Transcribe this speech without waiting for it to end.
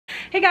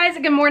Hey guys,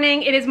 good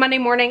morning. It is Monday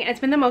morning and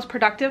it's been the most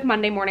productive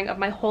Monday morning of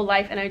my whole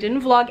life, and I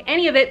didn't vlog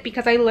any of it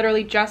because I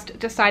literally just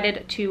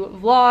decided to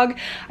vlog.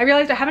 I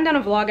realized I haven't done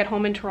a vlog at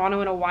home in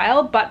Toronto in a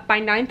while, but by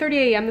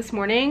 9:30 a.m. this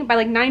morning, by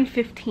like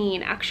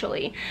 9:15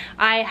 actually,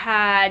 I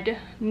had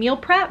meal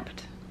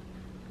prepped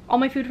all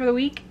my food for the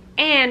week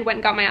and went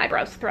and got my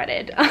eyebrows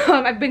threaded.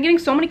 I've been getting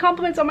so many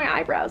compliments on my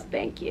eyebrows,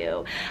 thank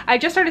you. I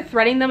just started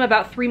threading them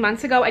about 3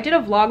 months ago. I did a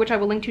vlog, which I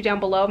will link to down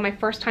below, my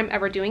first time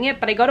ever doing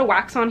it, but I go to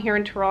Wax On here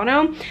in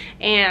Toronto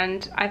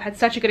and I've had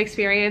such a good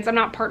experience. I'm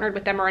not partnered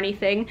with them or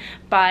anything,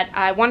 but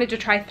I wanted to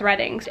try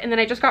threading. And then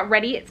I just got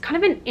ready. It's kind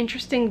of an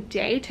interesting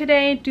day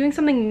today, doing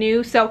something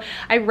new. So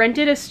I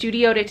rented a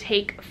studio to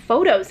take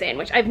photos in,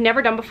 which I've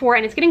never done before,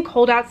 and it's getting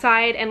cold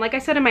outside. And like I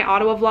said in my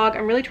Ottawa vlog,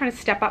 I'm really trying to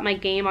step up my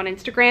game on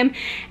Instagram,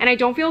 and I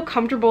don't feel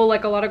comfortable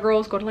like a lot of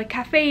girls go to like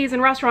cafes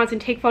and restaurants and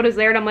take photos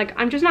there, and I'm like,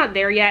 I'm just not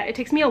there yet. It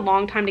takes me a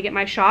long time to get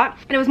my shot,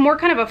 and it was more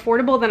kind of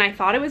affordable than I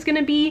thought it was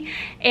gonna be,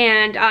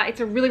 and it's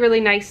a really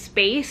nice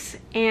space,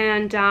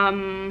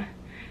 and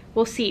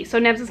we'll see. So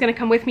Nebs is gonna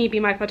come with me, be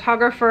my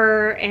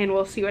photographer, and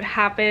we'll see what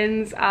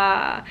happens.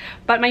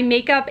 But my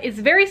makeup is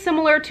very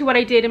similar to what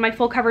I did in my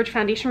full coverage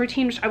foundation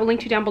routine, which I will link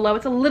to down below.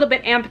 It's a little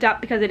bit amped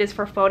up because it is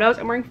for photos.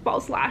 I'm wearing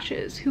false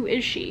lashes. Who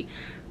is she?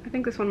 I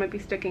think this one might be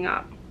sticking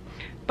up,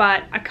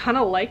 but I kind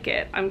of like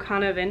it. I'm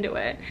kind of into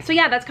it. So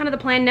yeah, that's kind of the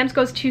plan. Nems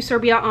goes to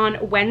Serbia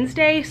on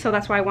Wednesday, so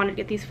that's why I wanted to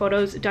get these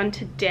photos done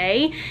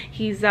today.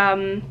 He's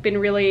been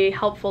really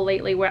helpful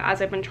lately,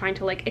 whereas I've been trying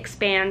to like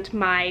expand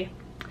my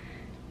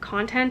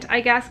content,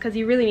 I guess, because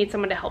you really need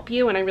someone to help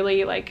you, and I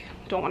really like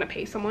don't want to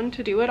pay someone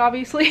to do it,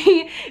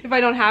 obviously, if I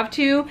don't have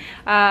to.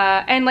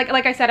 And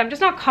like I said, I'm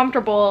just not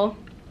comfortable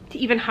to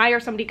even hire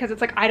somebody because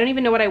it's like I don't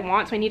even know what I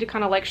want, so I need to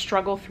kind of like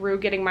struggle through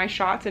getting my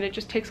shots, and it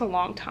just takes a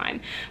long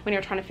time when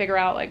you're trying to figure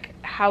out like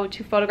how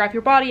to photograph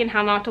your body and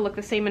how not to look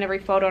the same in every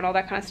photo and all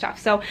that kind of stuff.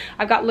 So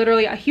I've got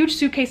literally a huge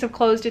suitcase of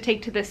clothes to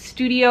take to this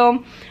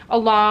studio,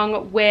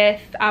 along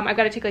with I've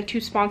got to take like 2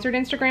 sponsored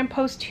Instagram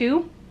posts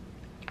too.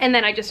 And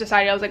then I just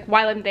decided, I was like,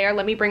 while I'm there,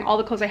 let me bring all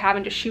the clothes I have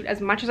and just shoot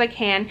as much as I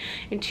can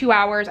in 2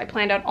 hours. I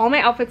planned out all my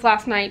outfits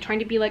last night, trying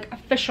to be like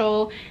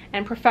official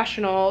and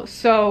professional.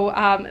 So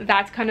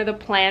that's kind of the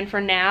plan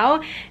for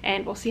now,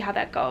 and we'll see how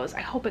that goes.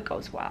 I hope it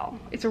goes well.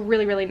 It's a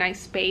really nice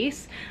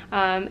space.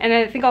 And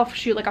I think I'll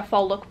shoot like a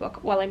fall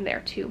lookbook while I'm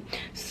there too.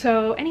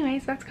 So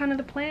anyways, that's kind of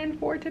the plan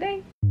for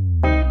today.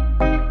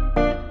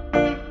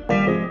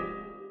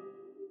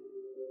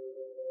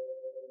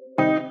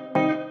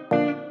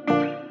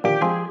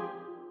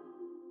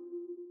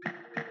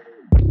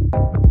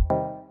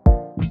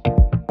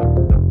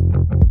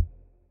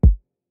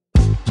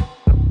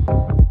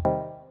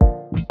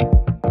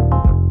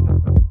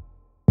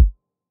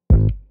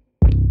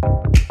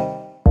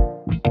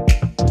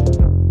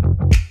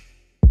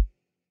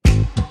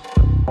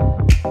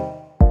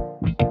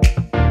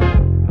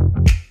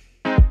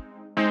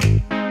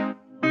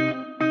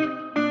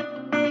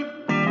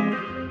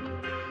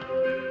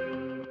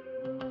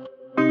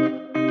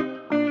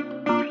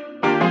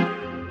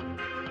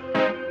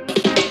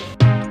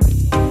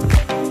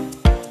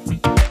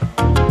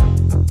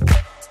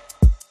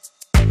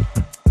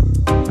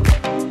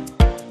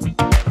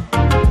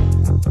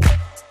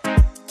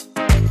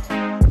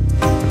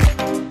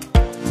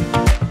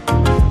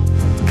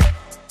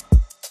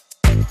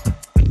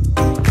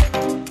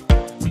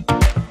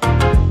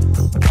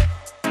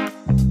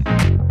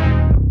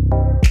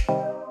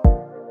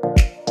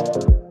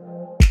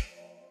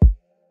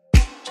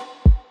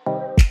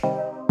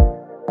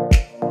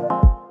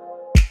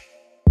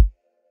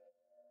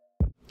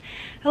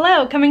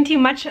 Hello, coming to you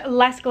much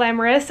less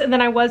glamorous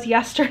than I was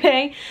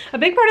yesterday. A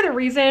big part of the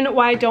reason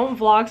why I don't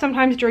vlog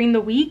sometimes during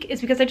the week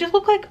is because I just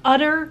look like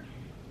utter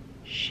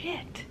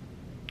shit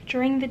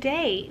during the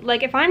day.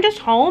 Like if I'm just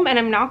home and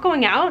I'm not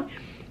going out,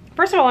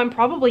 first of all, I'm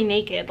probably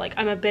naked. Like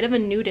I'm a bit of a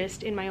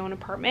nudist in my own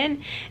apartment.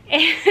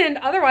 And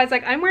otherwise,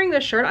 like I'm wearing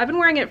this shirt. I've been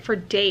wearing it for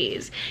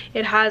days.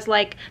 It has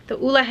like the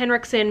Ulla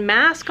Henriksen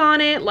mask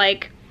on it,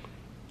 like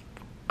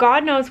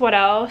God knows what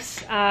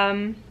else.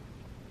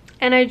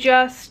 And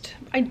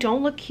I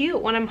don't look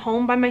cute when I'm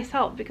home by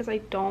myself because I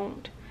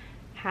don't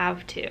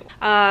have to.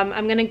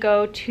 I'm gonna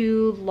go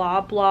to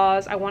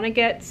Loblaws. I want to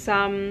get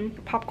some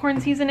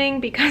popcorn seasoning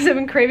because I've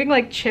been craving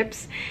like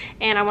chips,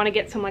 and I want to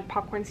get some like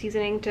popcorn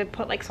seasoning to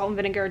put like salt and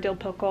vinegar, dill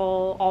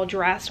pickle, all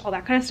dressed, all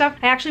that kind of stuff.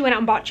 I actually went out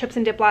and bought chips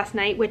and dip last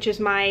night, which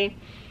is my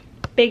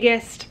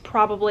biggest,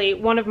 probably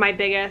one of my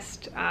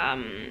biggest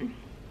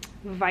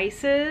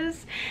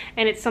vices,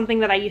 and it's something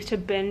that I used to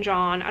binge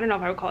on. I don't know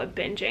if I would call it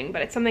binging,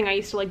 but it's something I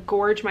used to like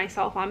gorge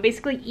myself on,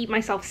 basically eat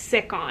myself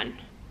sick on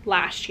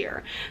last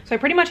year. So I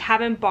pretty much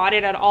haven't bought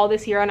it at all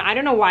this year, and I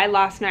don't know why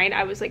last night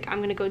I was like, I'm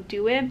gonna go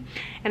do it,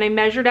 and I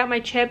measured out my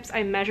chips,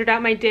 I measured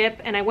out my dip,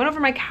 and I went over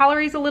my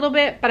calories a little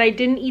bit, but I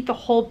didn't eat the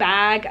whole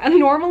bag. And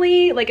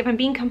normally, like if I'm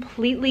being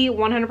completely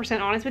 100%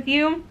 honest with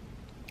you,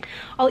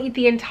 I'll eat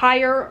the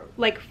entire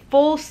like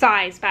full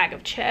size bag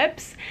of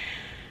chips.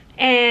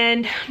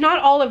 and not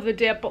all of the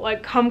dip, but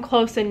like come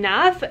close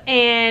enough,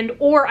 and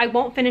or I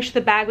won't finish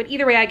the bag. But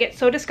either way, I get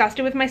so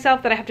disgusted with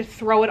myself that I have to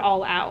throw it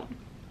all out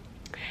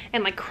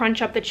and like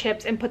crunch up the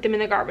chips and put them in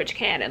the garbage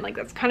can, and like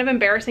that's kind of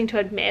embarrassing to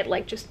admit,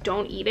 like just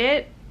don't eat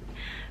it.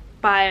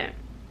 But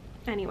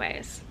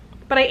anyways,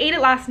 but I ate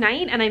it last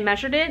night and I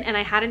measured it and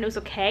I had it and it was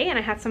okay, and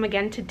I had some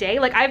again today.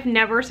 Like I've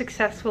never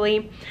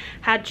successfully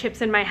had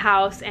chips in my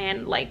house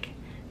and like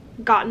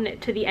gotten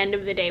it to the end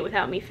of the day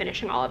without me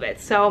finishing all of it.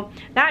 So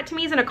that to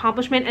me is an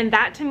accomplishment, and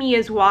that to me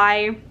is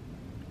why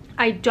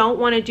I don't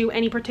want to do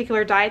any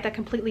particular diet that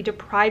completely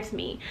deprives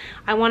me.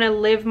 I want to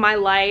live my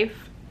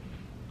life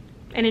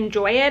and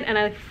enjoy it, and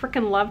I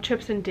freaking love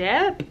chips and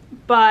dip,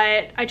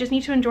 but I just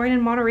need to enjoy it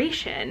in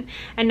moderation.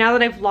 And now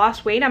that I've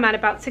lost weight, I'm at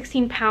about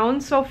 16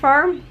 pounds so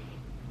far,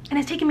 and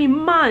it's taken me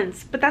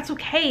months, but that's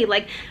okay.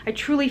 Like I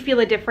truly feel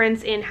a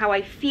difference in how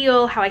I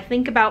feel, how I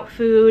think about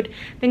food.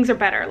 Things are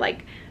better.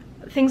 Like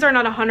things are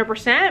not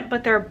 100%,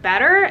 but they're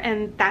better,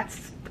 and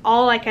that's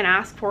all I can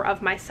ask for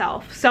of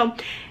myself. So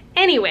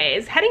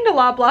anyways, heading to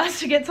Loblaws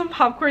to get some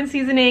popcorn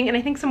seasoning and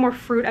I think some more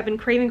fruit. I've been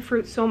craving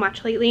fruit so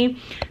much lately.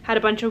 Had a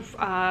bunch of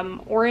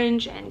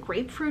orange and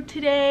grapefruit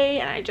today,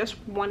 and I just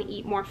want to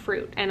eat more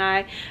fruit. And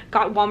I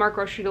got Walmart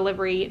grocery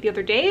delivery the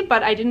other day,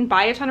 but I didn't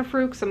buy a ton of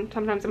fruit because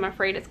sometimes I'm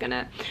afraid it's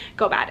gonna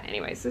go bad.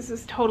 Anyways, this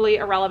is totally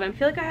irrelevant. I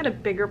feel like I had a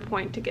bigger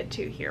point to get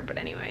to here, but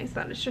anyways,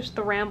 that is just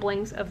the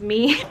ramblings of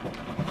me.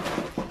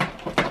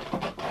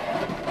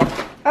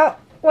 Oh,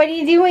 what are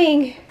you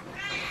doing?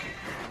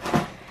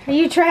 Are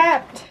you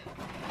trapped?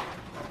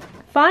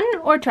 Fun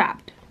or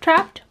trapped?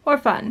 Trapped or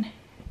fun?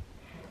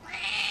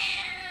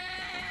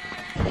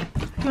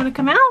 You wanna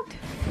come out?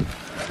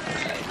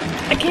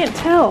 I can't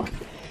tell.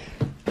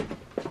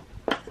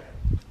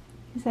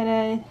 Is that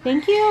a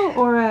thank you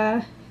or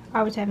a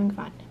I was having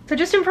fun? So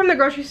just in from the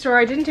grocery store,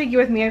 I didn't take you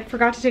with me. I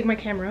forgot to take my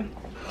camera.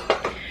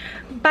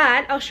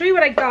 But I'll show you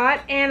what I got,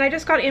 and I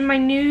just got in my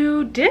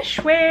new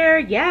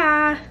dishware.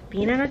 Yeah,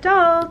 being an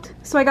adult.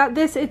 So I got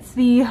this, it's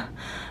the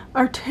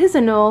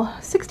artisanal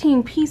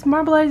 16-piece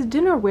marbleized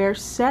dinnerware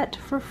set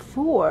for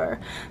 4.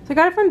 So I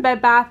got it from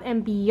Bed Bath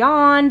 &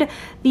 Beyond.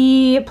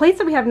 The plates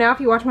that we have now,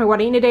 if you watch my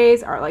What I Eat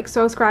Days, are like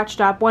so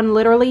scratched up. One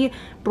literally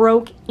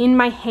broke in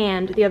my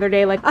hand the other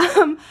day. Like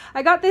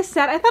I got this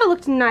set. I thought it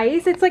looked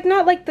nice. It's like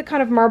not like the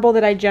kind of marble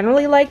that I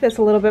generally like. That's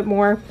a little bit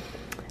more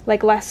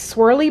like less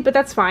swirly, but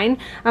that's fine.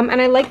 And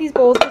I like these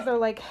bowls because they're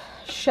like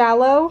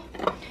shallow.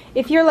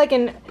 If you're like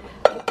an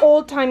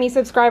old-timey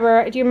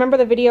subscriber, do you remember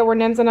the video where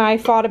Nems and I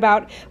fought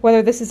about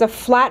whether this is a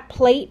flat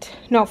plate,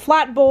 no,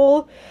 flat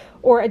bowl,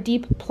 or a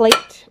deep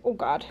plate? Oh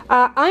god.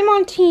 I'm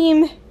on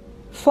team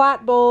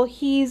flat bowl,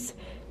 he's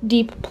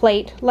deep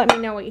plate. Let me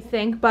know what you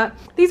think. But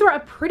these were a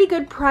pretty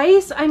good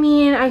price. I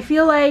mean, I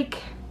feel like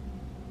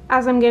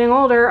as I'm getting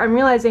older, I'm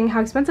realizing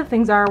how expensive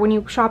things are when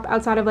you shop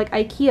outside of like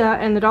IKEA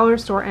and the dollar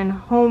store and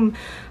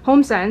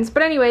HomeSense.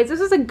 But anyways,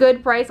 this is a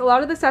good price. A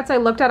lot of the sets I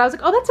looked at, I was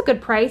like, oh, that's a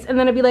good price. And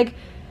then it'd be like,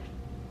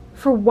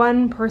 for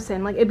one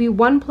person, like it'd be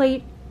 1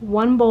 plate,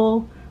 1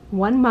 bowl,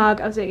 1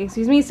 mug. I was like,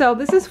 excuse me. So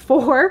this is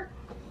 4.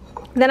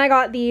 Then I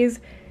got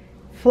these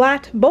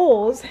flat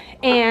bowls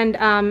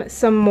and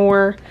some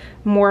more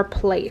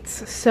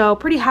plates. So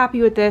pretty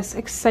happy with this.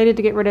 Excited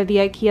to get rid of the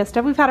IKEA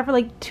stuff. We've had it for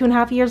like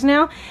 2.5 years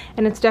now,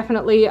 and it's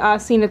definitely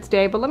seen its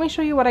day. But let me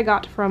show you what I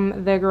got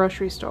from the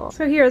grocery store.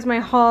 So here's my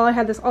haul. I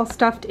had this all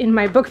stuffed in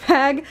my book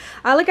bag.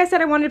 Like I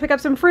said, I wanted to pick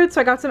up some fruit,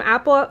 so I got some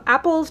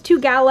apples, 2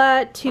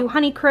 Gala, 2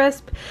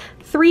 Honeycrisp,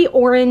 3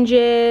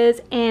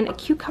 oranges, and a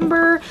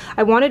cucumber.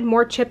 I wanted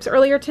more chips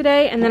earlier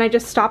today, and then I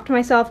just stopped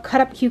myself,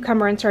 cut up a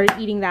cucumber, and started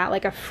eating that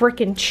like a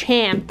freaking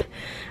champ.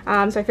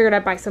 So I figured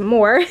I'd buy some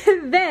more.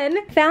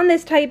 Then found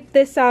this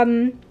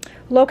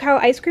low-cal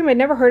ice cream. I'd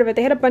never heard of it.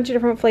 They had a bunch of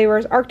different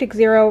flavors: Arctic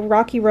Zero,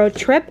 Rocky Road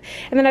Trip,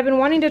 and then I've been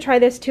wanting to try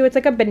this too. It's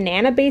like a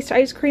banana-based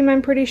ice cream,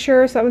 I'm pretty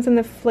sure. So that one's in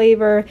the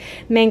flavor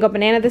mango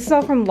banana. This is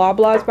all from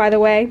Loblaws, by the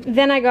way.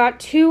 Then I got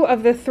 2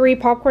 of the 3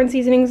 popcorn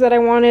seasonings that I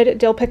wanted: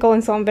 dill pickle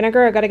and salt and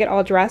vinegar. I gotta get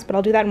all dressed, but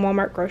I'll do that in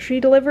Walmart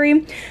grocery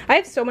delivery. I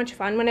have so much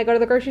fun when I go to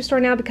the grocery store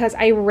now because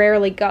I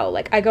rarely go.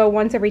 Like I go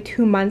once every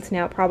 2 months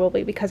now,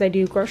 probably, because I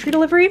do grocery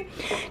delivery,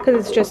 because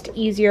it's just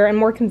easier and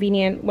more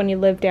convenient when you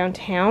live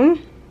downtown.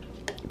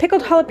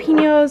 Pickled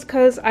jalapenos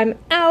because I'm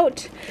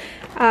out.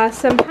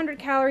 Some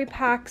 100-calorie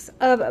packs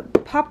of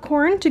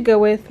popcorn to go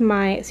with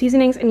my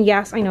seasonings. And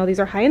yes, I know these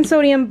are high in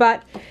sodium,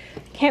 but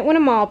can't win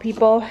them all,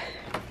 people.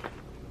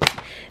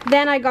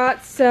 Then I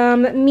got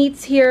some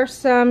meats here,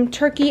 some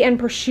turkey and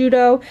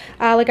prosciutto.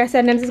 Like I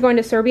said, Nems is going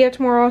to Serbia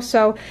tomorrow,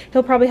 so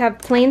he'll probably have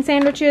plain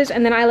sandwiches,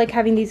 and then I like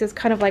having these as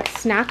kind of like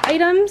snack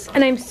items.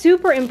 And I'm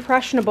super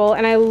impressionable,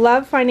 and I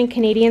love finding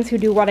Canadians who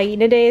do What I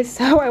Eat Days.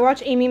 So I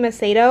watch Amy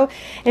Macedo,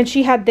 and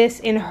she had this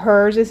in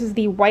hers. This is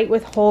the white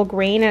with whole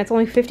grain, and it's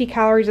only 50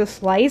 calories a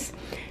slice.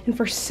 And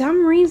for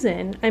some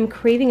reason, I'm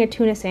craving a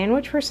tuna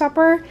sandwich for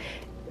supper.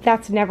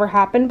 That's never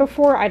happened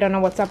before. I don't know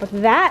what's up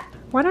with that.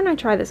 Why don't I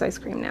try this ice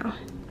cream now?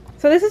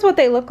 So this is what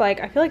they look like.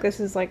 I feel like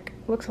this is like,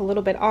 looks a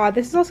little bit odd.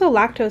 This is also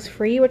lactose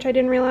free, which I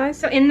didn't realize.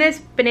 So in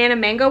this banana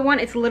mango one,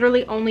 it's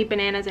literally only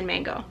bananas and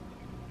mango.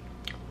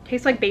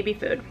 Tastes like baby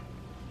food,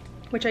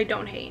 which I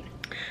don't hate.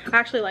 I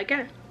actually like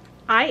it.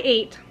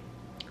 I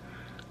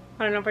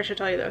don't know if I should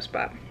tell you this,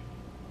 but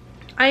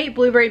I ate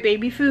blueberry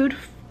baby food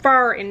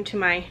far into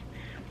my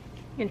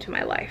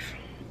life.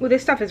 Well,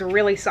 this stuff is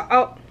really soft.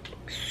 Oh,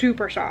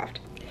 super soft.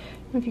 I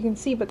don't know if you can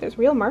see, but there's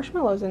real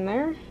marshmallows in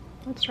there.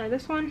 Let's try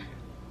this one.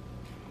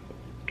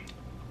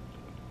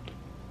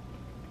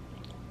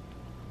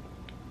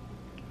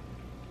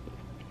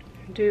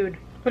 Dude,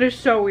 that is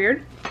so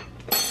weird.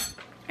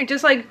 It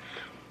just like,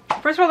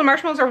 first of all, the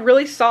marshmallows are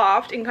really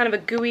soft in kind of a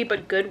gooey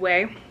but good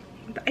way.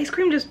 The ice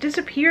cream just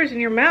disappears in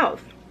your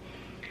mouth.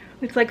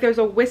 It's like there's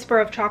a whisper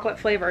of chocolate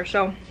flavor.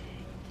 So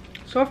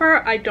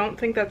far, I don't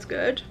think that's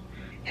good.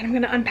 And I'm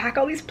gonna unpack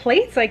all these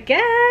plates, I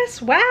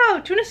guess.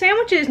 Wow, tuna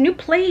sandwiches, new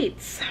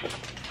plates.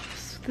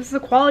 This is the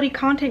quality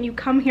content you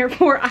come here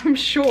for, I'm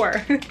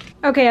sure.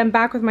 Okay, I'm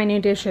back with my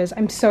new dishes.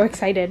 I'm so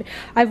excited.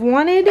 I've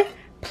wanted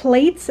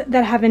plates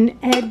that have an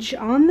edge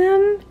on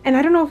them, and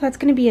I don't know if that's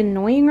gonna be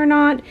annoying or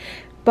not,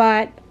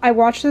 but I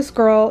watched this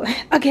girl,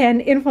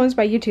 again, influenced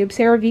by YouTube,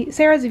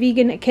 Sarah's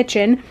Vegan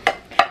Kitchen,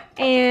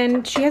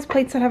 and she has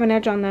plates that have an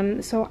edge on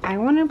them, so I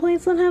wanted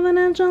plates that have an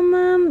edge on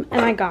them,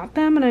 and I got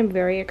them, and I'm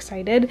very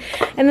excited.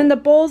 And then the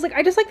bowls, like,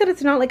 I just like that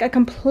it's not like a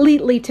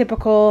completely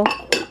typical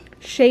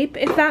shape,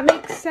 if that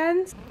makes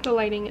sense. The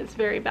lighting is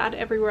very bad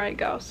everywhere I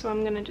go, so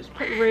I'm gonna just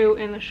put Rue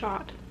in the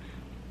shot.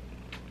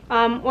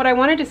 What I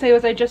wanted to say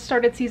was I just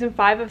started season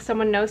 5 of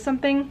Someone Knows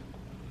Something.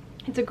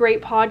 It's a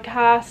great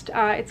podcast.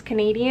 It's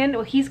Canadian.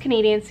 Well, he's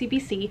Canadian,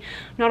 CBC.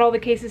 Not all the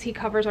cases he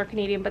covers are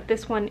Canadian, but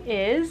this one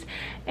is.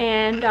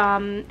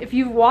 And if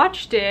you've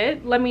watched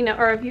it, let me know.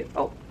 Or if you,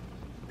 oh,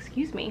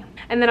 excuse me.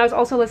 And then I was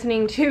also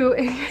listening to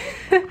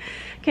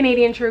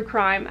Canadian True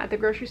Crime at the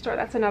grocery store.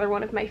 That's another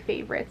one of my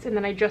favorites. And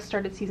then I just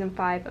started season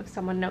 5 of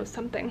Someone Knows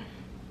Something.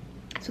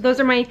 So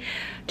those are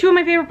two of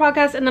my favorite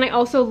podcasts, and then I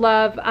also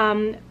love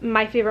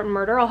My Favorite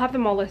Murder. I'll have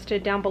them all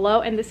listed down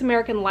below, and This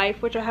American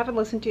Life, which I haven't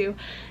listened to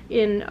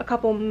in a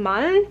couple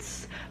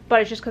months,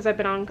 but it's just because I've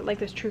been on like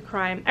this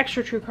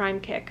extra true crime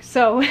kick.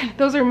 So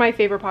those are my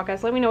favorite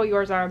podcasts. Let me know what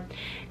yours are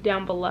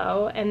down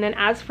below. And then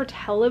as for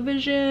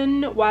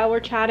television, while we're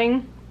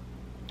chatting,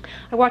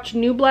 I watched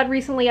New Blood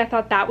recently. I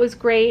thought that was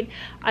great.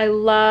 I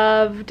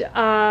loved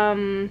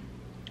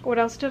what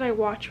else did I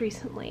watch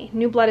recently?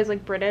 New Blood is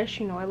like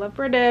British, you know I love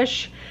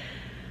British.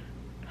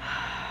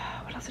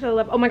 What else did I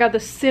love? Oh my god,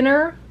 The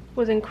Sinner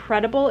was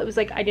incredible. It was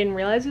like, I didn't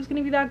realize it was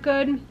gonna be that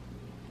good.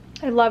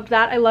 I loved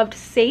that. I loved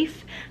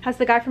Safe. Has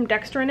the guy from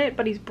Dexter in it,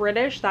 but he's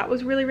British. That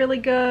was really, really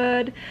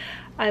good.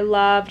 I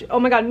loved, oh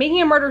my god,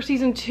 Making a Murder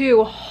season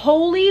 2.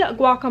 Holy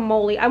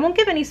guacamole. I won't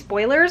give any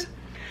spoilers,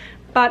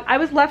 but I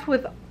was left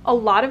with a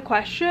lot of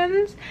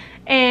questions,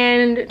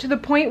 and to the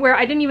point where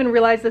I didn't even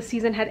realize the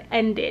season had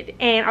ended,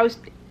 and I was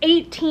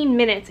 18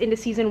 minutes into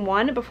season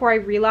 1 before I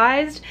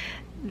realized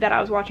that I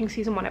was watching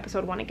season 1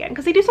 episode 1 again,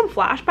 because they do some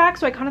flashbacks,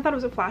 so I kind of thought it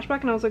was a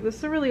flashback, and I was like, this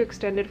is a really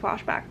extended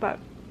flashback, but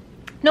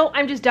no,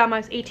 I'm just dumb. I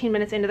was 18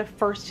 minutes into the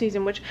first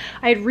season, which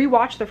I had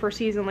rewatched the first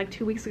season like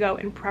 2 weeks ago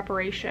in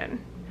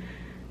preparation.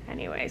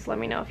 Anyways, let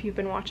me know if you've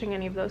been watching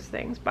any of those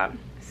things, but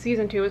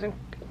season 2 is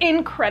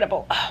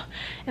incredible. Ugh.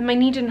 And my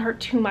knee didn't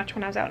hurt too much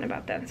when I was out and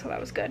about then, so that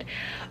was good.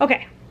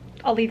 Okay,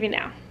 I'll leave you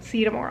now. See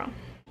you tomorrow.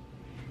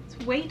 It's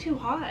way too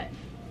hot.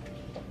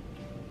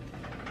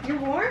 You're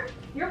warm?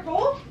 You're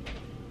cold?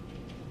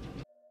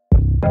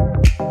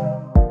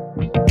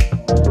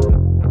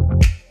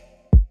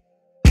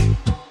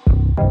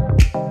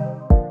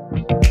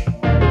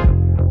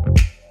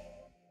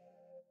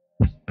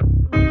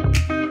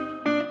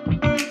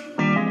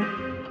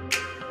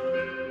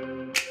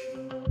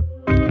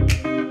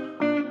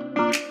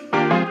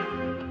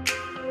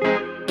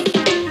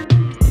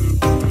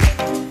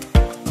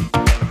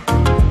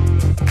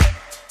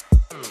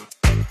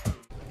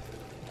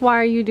 Why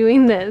are you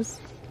doing this?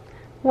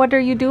 What are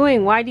you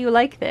doing? Why do you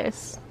like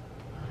this?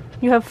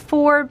 You have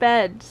 4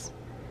 beds,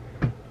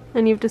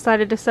 and you've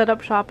decided to set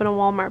up shop in a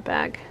Walmart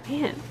bag.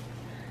 Man.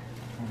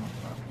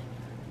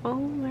 Oh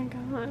my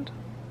god.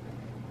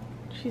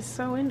 She's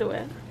so into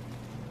it.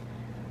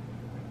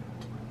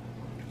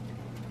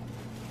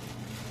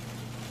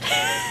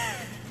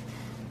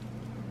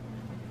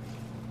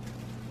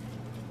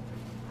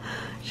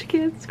 She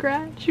can't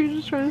scratch. She was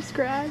just trying to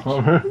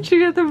scratch. She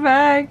got the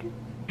bag.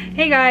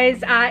 Hey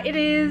guys, it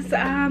is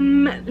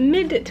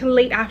mid to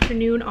late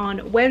afternoon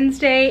on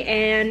Wednesday,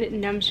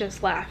 and Num's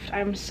just left.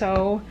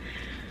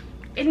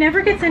 It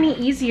never gets any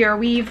easier.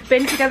 We've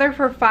been together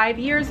for 5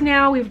 years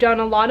now. We've done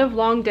a lot of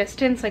long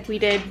distance. Like, we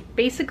did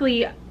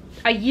basically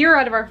a year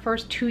out of our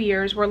first 2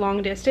 years were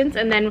long distance,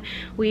 and then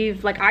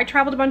I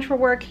traveled a bunch for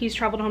work. He's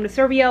traveled home to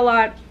Serbia a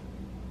lot,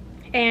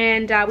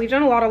 and we've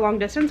done a lot of long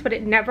distance, but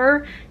it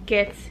never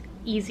gets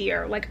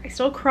easier. Like, I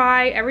still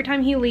cry every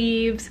time he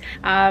leaves.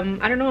 I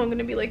don't know, I'm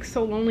gonna be like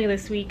so lonely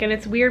this week, and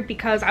it's weird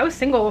because I was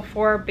single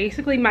for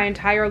basically my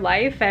entire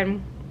life,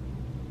 and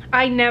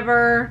I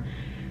never,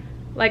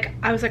 like,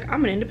 I was like,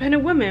 I'm an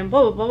independent woman,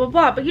 blah blah blah blah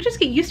blah, but you just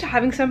get used to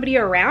having somebody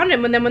around,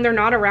 and when they're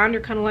not around,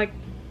 you're kind of like,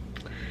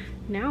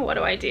 now what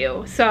do I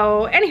do?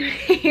 So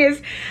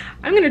anyways,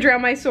 I'm gonna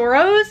drown my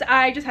sorrows.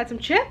 I just had some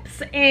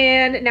chips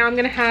and now I'm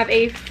gonna have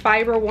a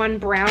Fiber One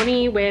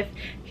brownie with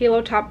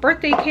Halo Top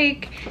birthday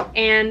cake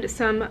and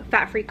some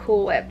fat-free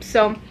Cool Whip.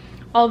 So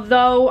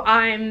although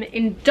I'm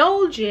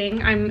indulging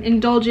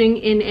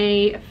in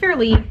a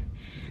fairly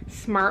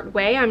smart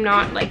way. I'm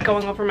not like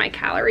going over my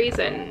calories,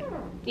 and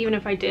even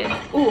if I did,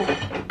 oh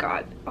my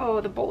god,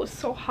 oh, the bowl is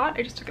so hot.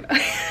 I just took it out.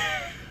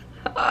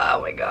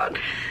 Oh my god.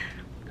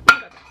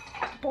 The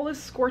bowl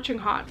is scorching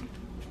hot.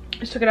 I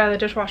just took it out of the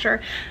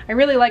dishwasher. I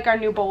really like our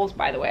new bowls,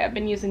 by the way. I've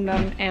been using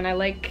them and I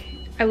like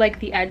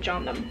the edge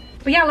on them.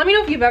 But yeah, let me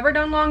know if you've ever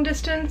done long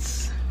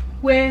distance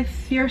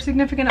with your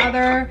significant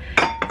other.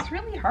 It's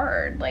really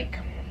hard. Like,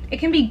 it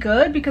can be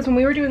good because when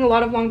we were doing a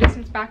lot of long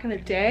distance back in the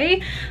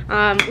day,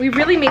 we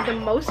really made the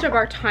most of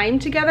our time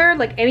together.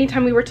 Like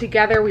anytime we were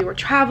together, we were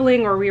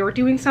traveling or we were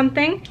doing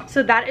something.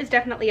 So that is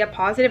definitely a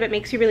positive. It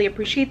makes you really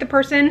appreciate the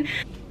person.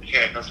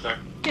 Okay, that's fair.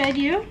 Good,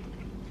 you?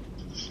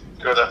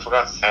 Good, I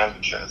forgot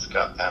sandwiches,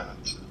 god damn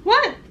it.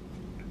 What?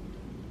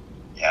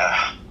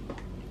 Yeah.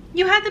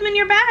 You had them in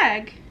your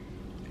bag.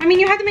 I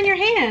mean, you had them in your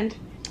hand.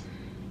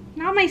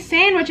 Not my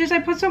sandwiches, I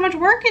put so much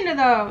work into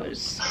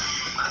those.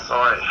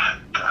 Sorry.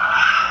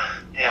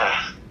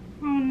 Yeah.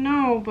 Oh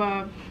no,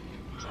 bub.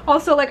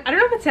 Also, like, I don't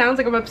know if it sounds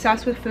like I'm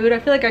obsessed with food. I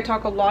feel like I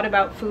talk a lot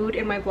about food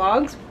in my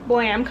vlogs. Well,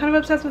 I am kind of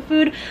obsessed with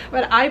food,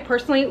 but I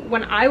personally,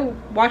 when I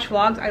watch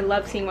vlogs, I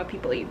love seeing what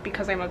people eat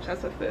because I'm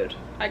obsessed with food,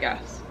 I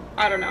guess.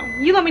 I don't know.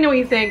 You let me know what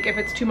you think, if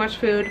it's too much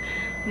food,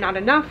 not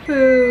enough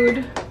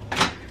food.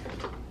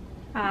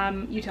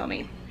 You tell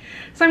me.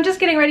 So I'm just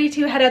getting ready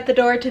to head out the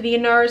door to the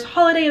NARS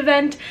holiday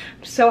event.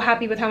 I'm so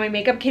happy with how my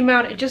makeup came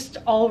out. It just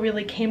all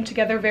really came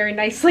together very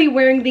nicely.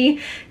 Wearing the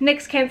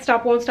NYX Can't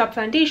Stop Won't Stop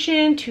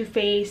foundation, Too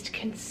Faced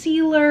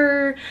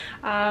concealer,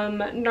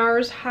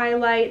 NARS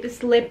highlight.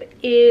 This lip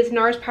is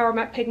NARS Power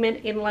Matte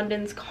Pigment in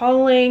London's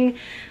Calling.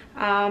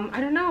 I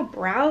don't know,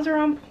 brows are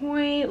on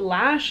point,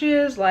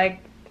 lashes, like,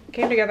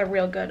 came together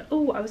real good.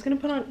 Oh, I was gonna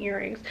put on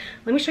earrings.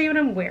 Let me show you what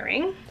I'm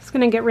wearing. Just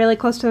gonna get really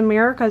close to the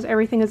mirror because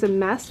everything is a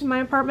mess in my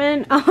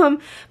apartment.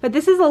 But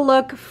this is a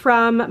look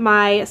from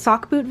my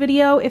sock boot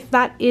video. If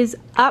that is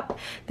up,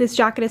 this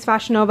jacket is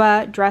Fashion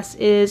Nova, dress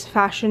is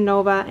Fashion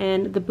Nova,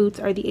 and the boots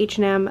are the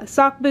H&M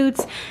sock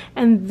boots.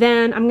 And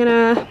then I'm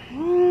gonna,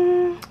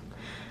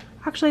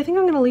 actually, I think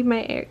I'm gonna leave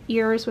my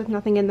ears with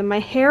nothing in them. My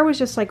hair was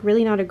just like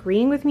really not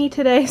agreeing with me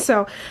today,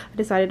 so I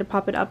decided to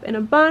pop it up in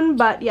a bun.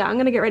 But yeah, I'm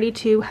gonna get ready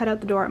to head out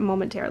the door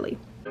momentarily.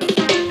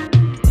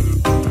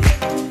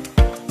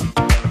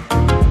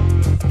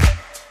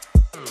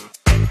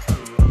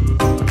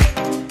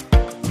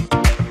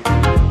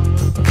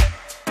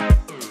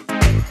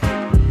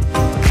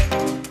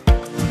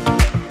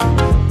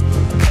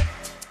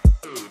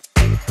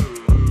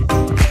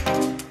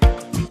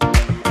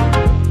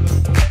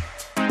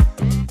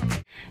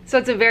 So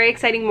it's a very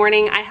exciting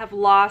morning. I have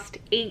lost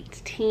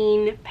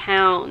 18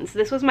 pounds.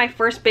 This was my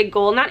first big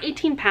goal, not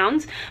 18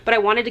 pounds, but I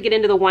wanted to get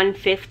into the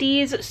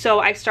 150s. So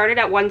I started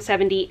at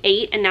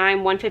 178 and now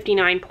I'm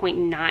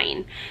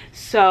 159.9.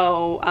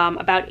 So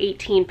about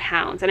 18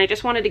 pounds. And I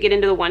just wanted to get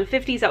into the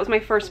 150s. That was my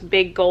first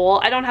big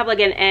goal. I don't have like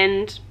an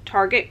end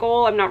target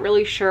goal. I'm not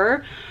really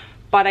sure,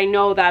 but I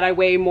know that I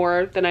weigh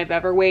more than I've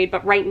ever weighed.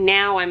 But right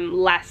now I'm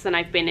less than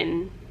I've been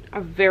in a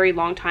very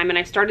long time, and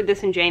I started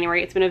this in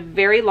January. It's been a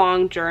very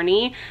long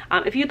journey.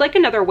 If you'd like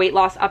another weight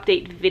loss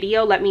update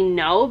video, let me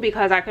know,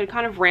 because I could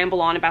kind of ramble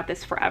on about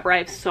this forever. I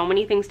have so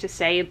many things to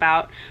say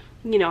about,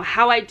 you know,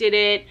 how I did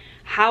it,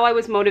 how I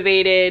was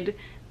motivated,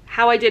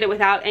 how I did it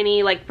without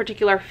any like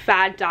particular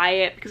fad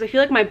diet, because I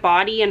feel like my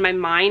body and my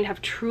mind have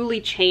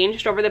truly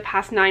changed over the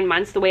past 9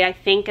 months, the way I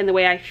think and the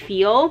way I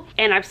feel.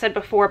 And I've said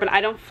before, but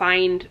I don't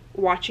find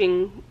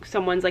watching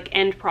someone's like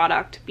end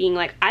product being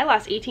like, I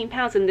lost 18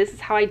 pounds and this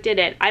is how I did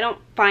it. I don't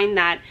find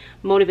that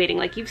motivating.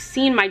 Like, you've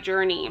seen my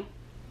journey,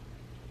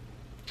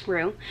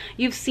 Rue.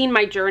 You've seen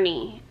my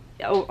journey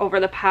over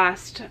the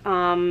past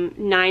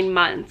 9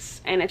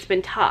 months, and it's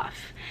been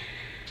tough.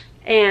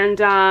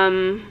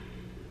 And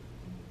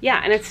yeah,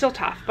 and it's still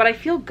tough, but I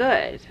feel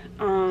good.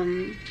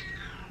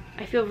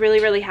 I feel really,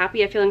 really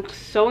happy. I feel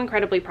so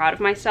incredibly proud of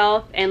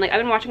myself. And like, I've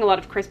been watching a lot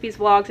of Crispy's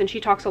vlogs, and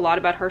she talks a lot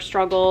about her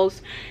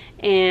struggles.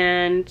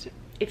 And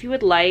if you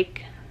would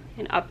like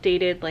an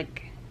updated,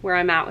 like, where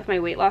I'm at with my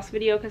weight loss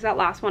video, because that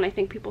last one, I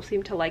think people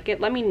seem to like it,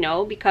 let me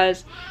know,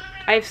 because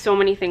I have so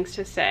many things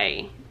to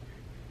say.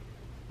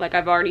 Like,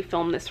 I've already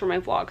filmed this for my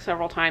vlog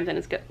several times, and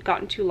it's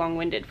gotten too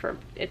long-winded for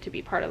it to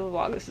be part of the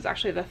vlog. This is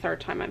actually the 3rd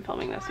time I'm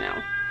filming this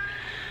now.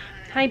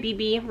 Hi,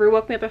 BB. Rue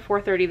woke me up at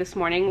 4:30 this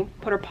morning,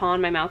 put her paw in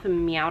my mouth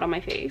and meowed on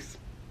my face.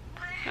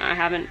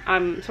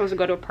 I'm supposed to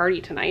go to a party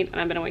tonight, and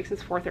I've been awake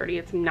since 4:30.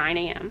 It's 9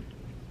 a.m.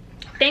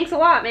 Thanks a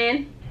lot,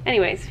 man.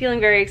 Anyways,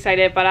 feeling very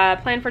excited,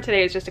 but plan for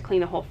today is just to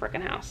clean the whole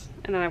frickin' house.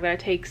 And then I've got to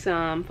take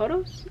some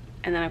photos,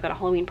 and then I've got a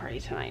Halloween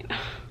party tonight.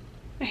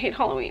 I hate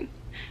Halloween.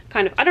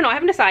 Kind of. I don't know. I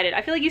haven't decided.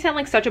 I feel like you sound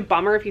like such a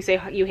bummer if you say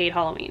you hate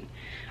Halloween.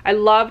 I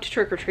loved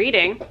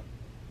trick-or-treating.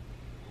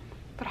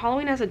 But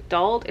Halloween as an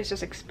adult is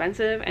just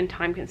expensive and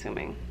time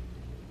consuming.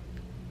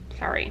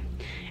 Sorry.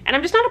 And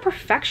I'm just not a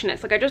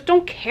perfectionist. Like, I just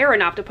don't care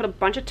enough to put a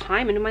bunch of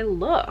time into my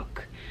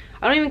look.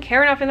 I don't even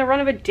care enough in the run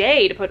of a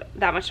day to put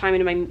that much time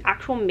into my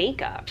actual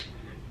makeup,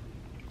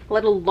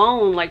 let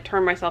alone like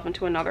turn myself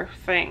into another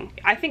thing.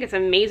 I think it's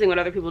amazing what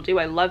other people do.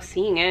 I love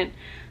seeing it.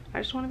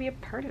 I just want to be a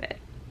part of it,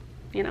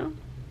 you know?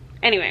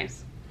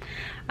 Anyways,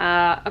 okay,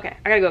 I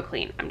gotta go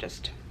clean. I'm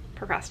just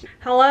procrastinating.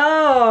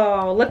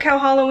 Hello, look how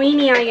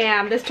Halloween-y I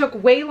am. This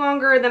took way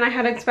longer than I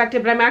had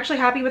expected, but I'm actually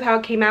happy with how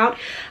it came out.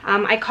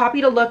 I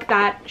copied a look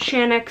that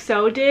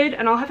ShanXO did,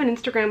 and I'll have an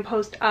Instagram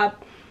post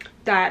up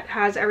that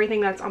has everything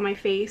that's on my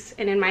face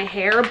and in my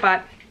hair,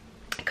 but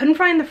I couldn't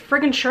find the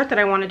friggin' shirt that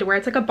I wanted to wear.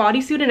 It's like a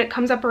bodysuit and it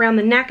comes up around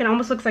the neck and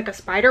almost looks like a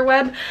spider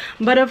web,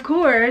 but of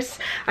course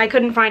I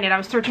couldn't find it. I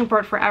was searching for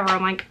it forever.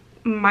 I'm like,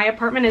 my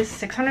apartment is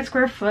 600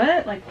 square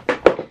foot, like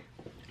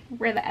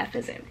where the F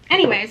is it?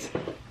 Anyways,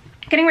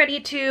 getting ready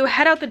to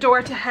head out the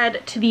door to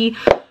head to the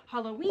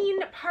Halloween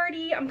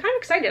party. I'm kind of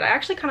excited. I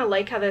actually kind of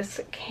like how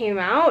this came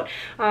out.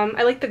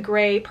 I like the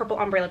gray purple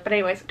ombre lip, but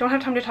anyways, don't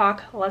have time to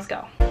talk. Let's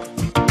go.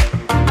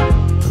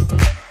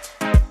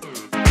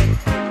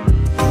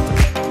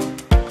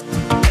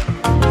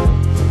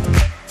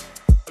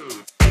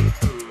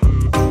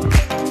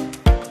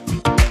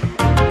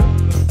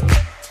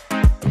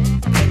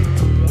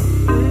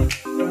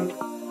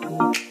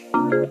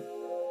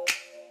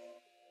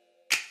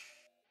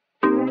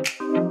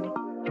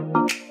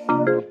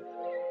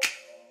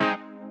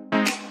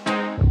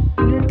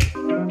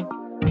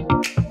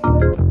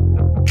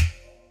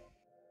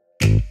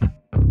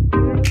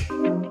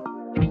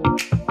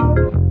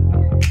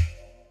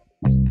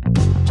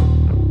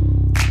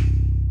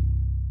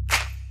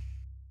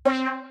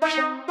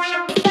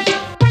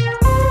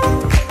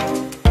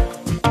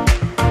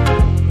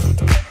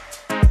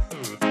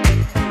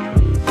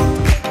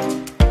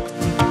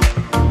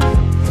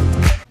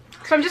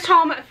 So I'm just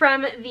home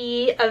from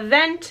the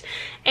event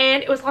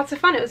and it was lots of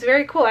fun. It was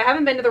very cool. I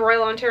haven't been to the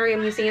Royal Ontario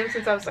Museum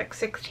since I was like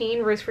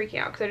 16. Rue's freaking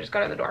out because I just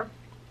got in the door.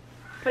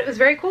 But it was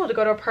very cool to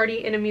go to a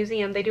party in a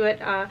museum. They do it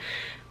a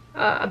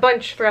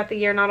bunch throughout the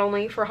year, not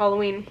only for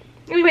Halloween.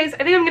 Anyways, I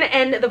think I'm going to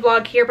end the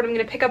vlog here, but I'm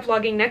going to pick up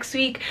vlogging next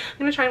week. I'm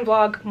going to try and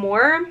vlog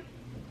more,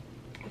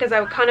 because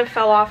I kind of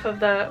fell off of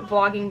the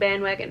vlogging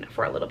bandwagon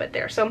for a little bit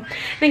there. So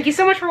thank you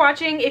so much for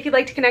watching. If you'd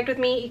like to connect with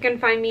me, you can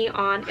find me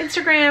on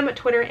Instagram,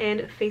 Twitter,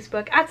 and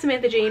Facebook at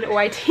Samantha Jane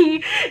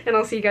YT, and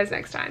I'll see you guys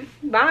next time.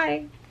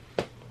 Bye.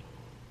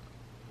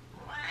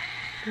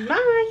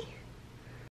 Bye.